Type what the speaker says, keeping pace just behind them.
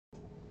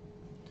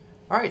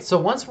All right, so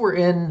once we're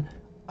in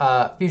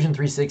Fusion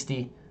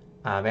 360,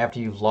 after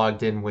you've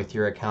logged in with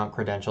your account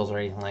credentials or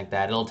anything like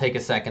that, it'll take a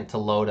second to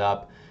load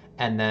up,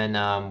 and then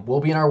we'll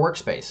be in our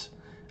workspace.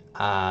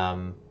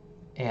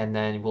 And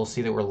then we'll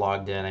see that we're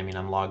logged in. I mean,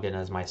 I'm logged in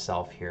as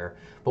myself here.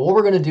 But what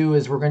we're going to do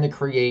is we're going to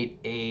create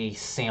a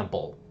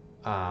sample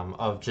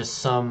of just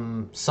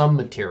some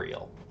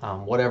material,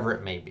 whatever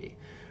it may be,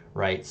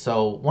 right?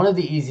 So one of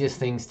the easiest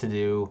things to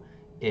do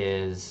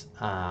is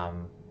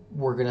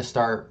we're going to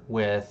start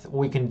with, what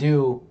we can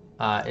do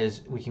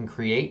is we can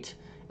create,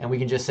 and we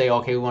can just say,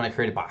 okay, we want to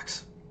create a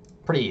box.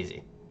 Pretty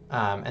easy.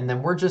 And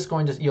then we're just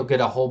going to, you'll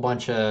get a whole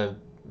bunch of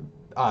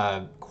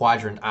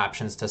quadrant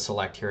options to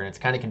select here, and it's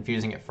kind of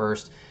confusing at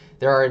first.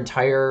 There are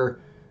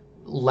entire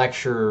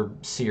lecture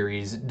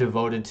series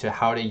devoted to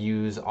how to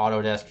use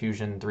Autodesk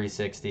Fusion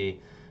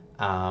 360,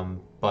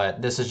 but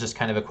this is just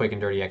kind of a quick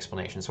and dirty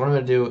explanation. So what I'm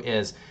going to do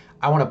is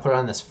I want to put it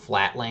on this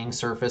flat laying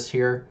surface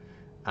here.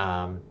 So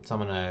I'm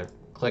going to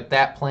click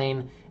that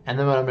plane, and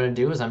then what I'm going to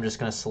do is I'm just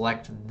going to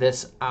select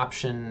this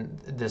option,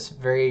 this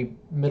very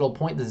middle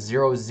point, the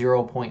 0,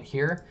 0 point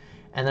here,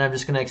 and then I'm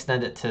just going to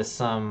extend it to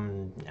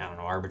some, I don't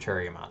know,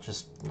 arbitrary amount,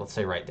 just let's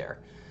say right there.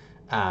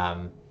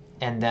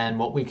 And then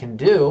what we can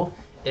do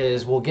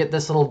is we'll get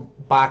this little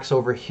box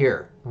over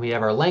here. We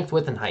have our length,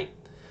 width, and height.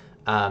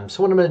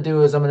 So what I'm going to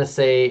do is I'm going to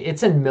say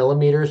it's in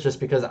millimeters, just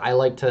because I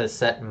like to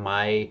set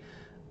my,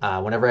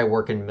 whenever I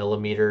work in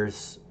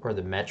millimeters or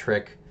the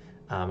metric,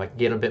 I can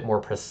get a bit more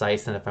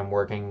precise than if I'm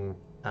working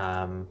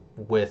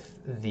with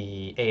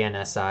the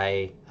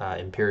ANSI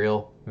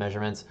imperial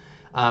measurements.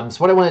 So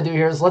what I want to do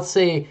here is let's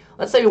say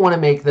we want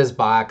to make this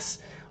box,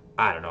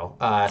 I don't know,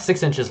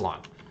 6 inches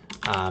long.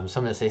 So I'm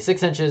going to say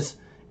 6 inches,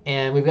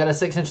 and we've got a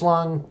 6-inch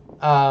long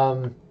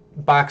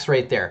box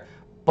right there.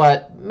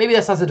 But maybe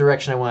that's not the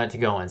direction I want it to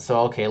go in.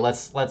 So okay,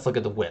 let's look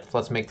at the width.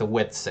 Let's make the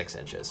width 6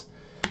 inches.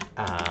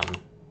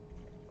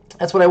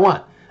 That's what I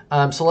want.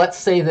 So let's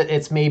say that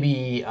it's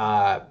maybe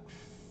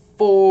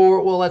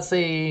well, let's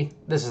say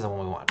this is the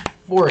one we want,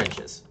 4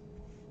 inches.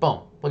 Boom,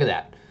 look at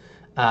that.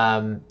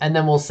 And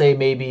then we'll say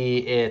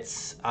maybe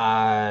it's,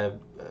 at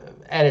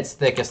its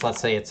thickest,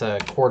 let's say it's a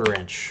 1/4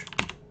 inch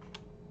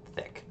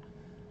thick.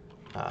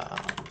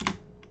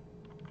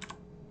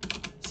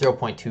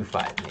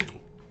 0.25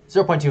 maybe.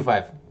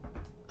 0.25.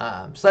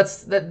 So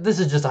this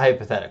is just a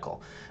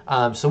hypothetical.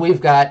 So we've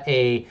got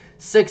a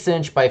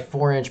 6-inch by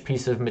 4-inch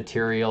piece of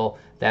material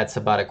that's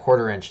about a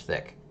 1/4 inch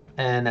thick.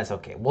 And that's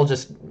okay. We'll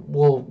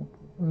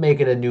make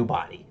it a new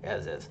body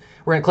as is.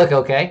 We're gonna click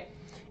OK,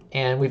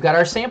 and we've got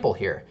our sample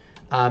here.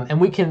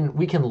 And we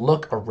can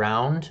look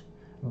around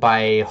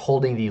by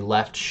holding the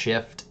left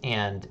shift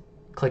and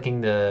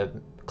clicking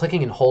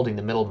and holding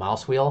the middle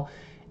mouse wheel,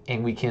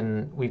 and we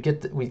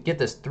get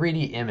this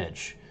 3D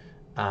image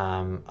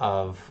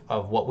of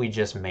what we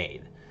just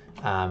made.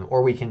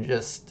 Or we can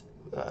just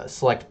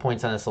select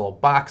points on this little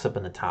box up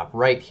in the top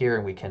right here,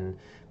 and we can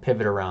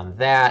pivot around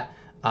that.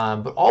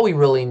 But all we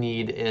really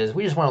need is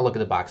we just want to look at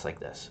the box like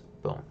this.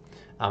 Boom.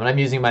 And I'm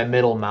using my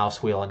middle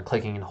mouse wheel and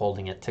clicking and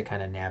holding it to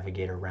kind of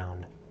navigate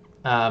around.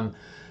 But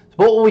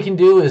what we can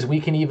do is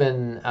we can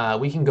even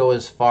we can go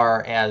as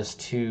far as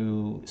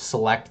to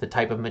select the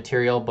type of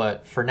material,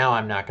 but for now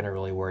I'm not going to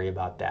really worry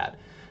about that.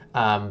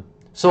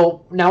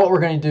 So now what we're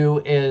going to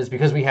do is,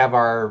 because we have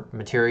our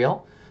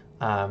material,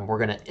 we're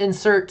going to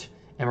insert,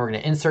 and we're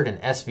going to insert an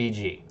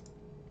SVG.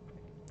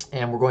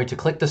 And we're going to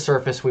click the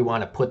surface we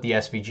want to put the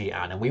SVG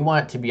on, and we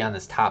want it to be on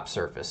this top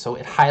surface. So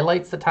it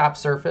highlights the top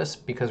surface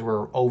because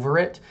we're over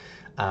it.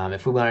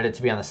 If we wanted it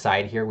to be on the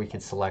side here, we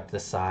could select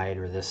this side,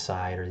 or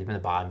even the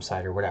bottom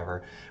side, or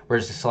whatever. We're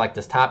just going to select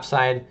this top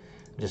side.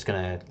 I'm just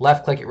going to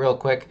left click it real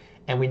quick,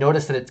 and we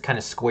notice that it kind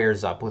of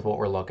squares up with what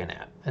we're looking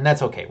at. And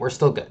that's okay, we're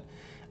still good.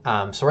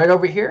 So right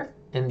over here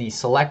in the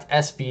select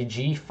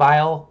SVG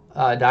file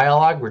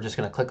dialog, we're just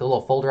going to click a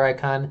little folder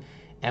icon,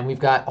 and we've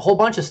got a whole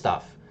bunch of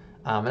stuff.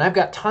 And I've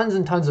got tons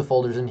and tons of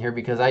folders in here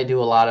because I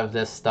do a lot of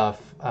this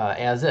stuff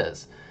as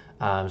is.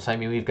 So I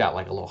mean, we've got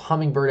like a little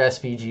hummingbird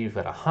SVG, we've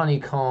got a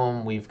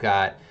honeycomb, we've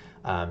got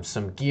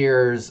some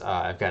gears,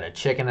 I've got a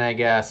chicken, I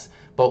guess.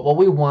 But what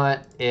we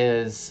want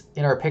is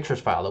in our pictures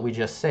file that we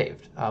just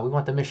saved, we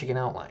want the Michigan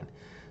outline.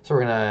 So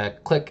we're going to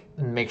click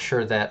and make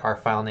sure that our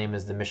file name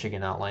is the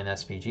Michigan outline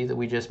SVG that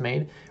we just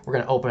made. We're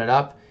going to open it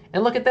up,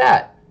 and look at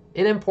that,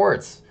 it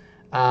imports.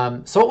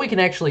 So what we can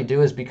actually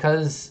do is,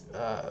 because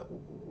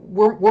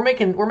we're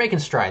making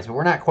strides, but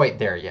we're not quite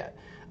there yet.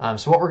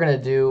 So what we're going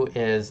to do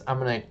is I'm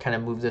going to kind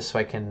of move this so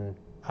I can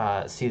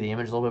see the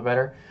image a little bit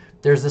better.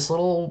 There's this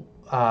little,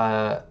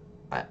 I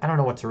don't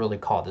know what to really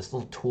call it, this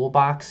little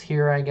toolbox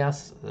here, I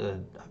guess. A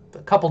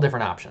couple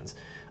different options.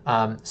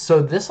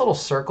 So this little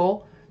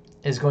circle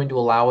is going to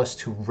allow us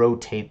to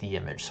rotate the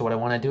image. So what I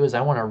want to do is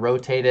I want to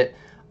rotate it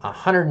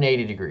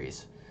 180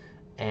 degrees.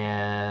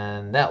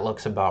 And that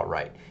looks about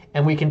right.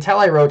 And we can tell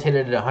I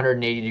rotated it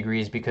 180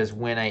 degrees because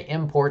when I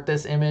import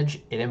this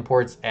image, it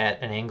imports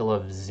at an angle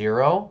of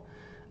 0.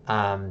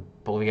 But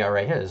we got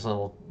right here this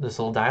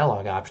little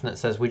dialog option that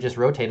says we just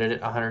rotated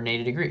it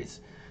 180 degrees.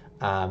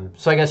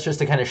 So I guess just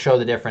to kind of show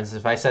the difference,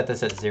 if I set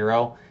this at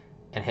 0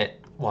 and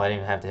hit, well, I didn't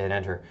even have to hit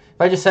enter.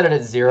 If I just set it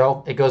at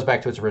 0, it goes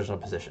back to its original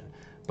position.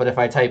 But if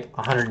I type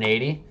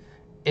 180,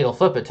 it'll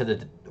flip it to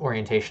the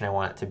orientation I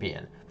want it to be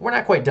in. But we're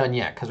not quite done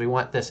yet because we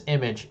want this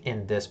image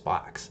in this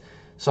box.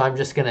 So I'm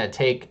just going to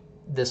take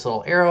this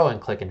little arrow and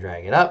click and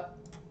drag it up.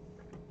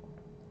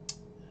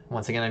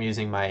 Once again,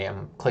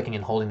 I'm clicking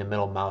and holding the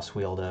middle mouse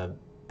wheel to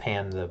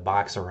pan the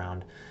box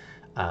around.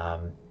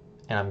 And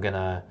I'm going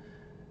to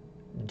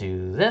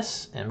do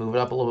this and move it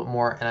up a little bit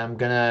more. And I'm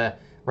going to,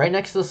 right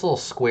next to this little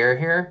square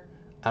here,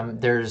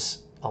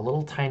 there's a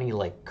little tiny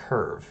like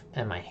curve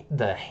and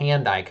the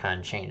hand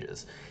icon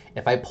changes.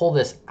 If I pull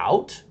this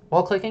out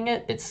while clicking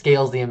it, it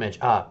scales the image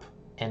up,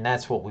 and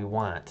that's what we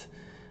want.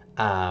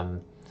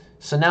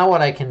 So now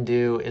what I can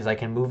do is I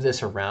can move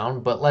this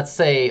around, but let's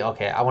say,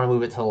 okay, I want to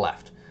move it to the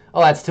left.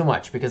 Oh, that's too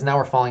much because now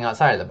we're falling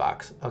outside of the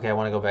box. Okay, I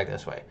want to go back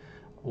this way.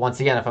 Once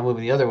again, if I'm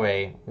moving the other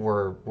way,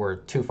 we're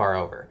too far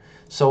over.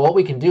 So what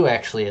we can do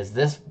actually is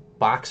this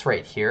box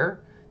right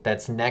here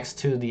that's next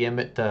to the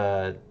image,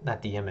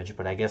 not the image,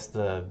 but I guess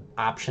the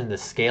option to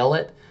scale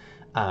it.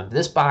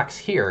 This box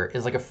here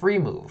is like a free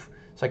move,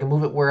 so I can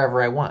move it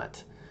wherever I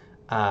want.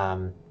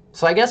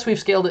 So I guess we've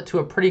scaled it to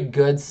a pretty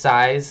good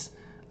size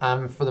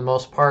for the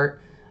most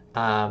part,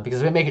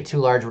 because if we make it too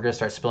large, we're going to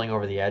start spilling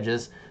over the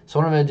edges. So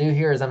what I'm going to do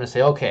here is I'm going to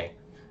say, okay,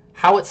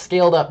 how it's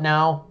scaled up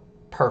now,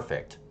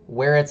 perfect.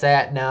 Where it's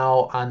at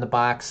now on the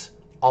box,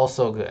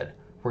 also good.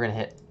 We're going to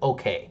hit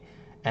OK,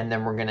 and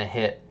then we're going to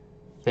hit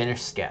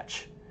Finish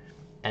Sketch.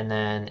 And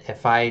then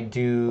if I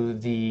do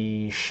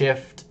the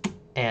Shift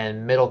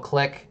and middle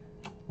click,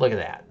 look at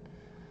that.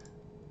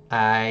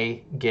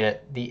 I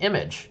get the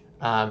image.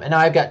 And now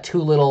I've got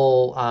two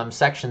little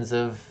sections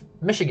of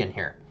Michigan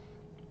here.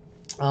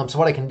 So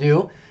what I can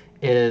do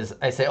is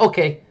I say,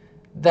 okay,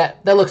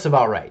 that looks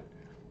about right.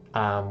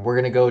 We're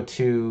going to go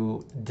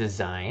to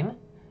Design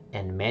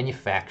and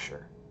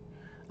Manufacture.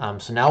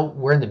 So now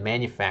we're in the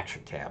Manufacture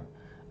tab.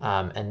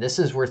 And this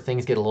is where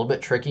things get a little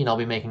bit tricky, and I'll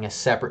be making a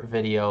separate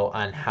video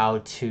on how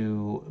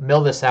to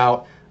mill this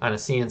out on a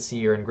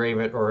CNC or engrave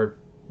it or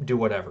do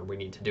whatever we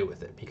need to do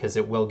with it, because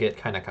it will get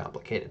kind of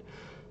complicated.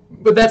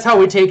 But that's how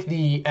we take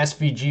the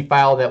SVG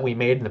file that we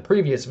made in the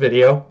previous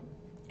video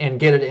and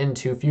get it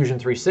into Fusion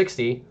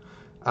 360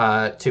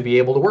 to be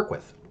able to work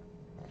with.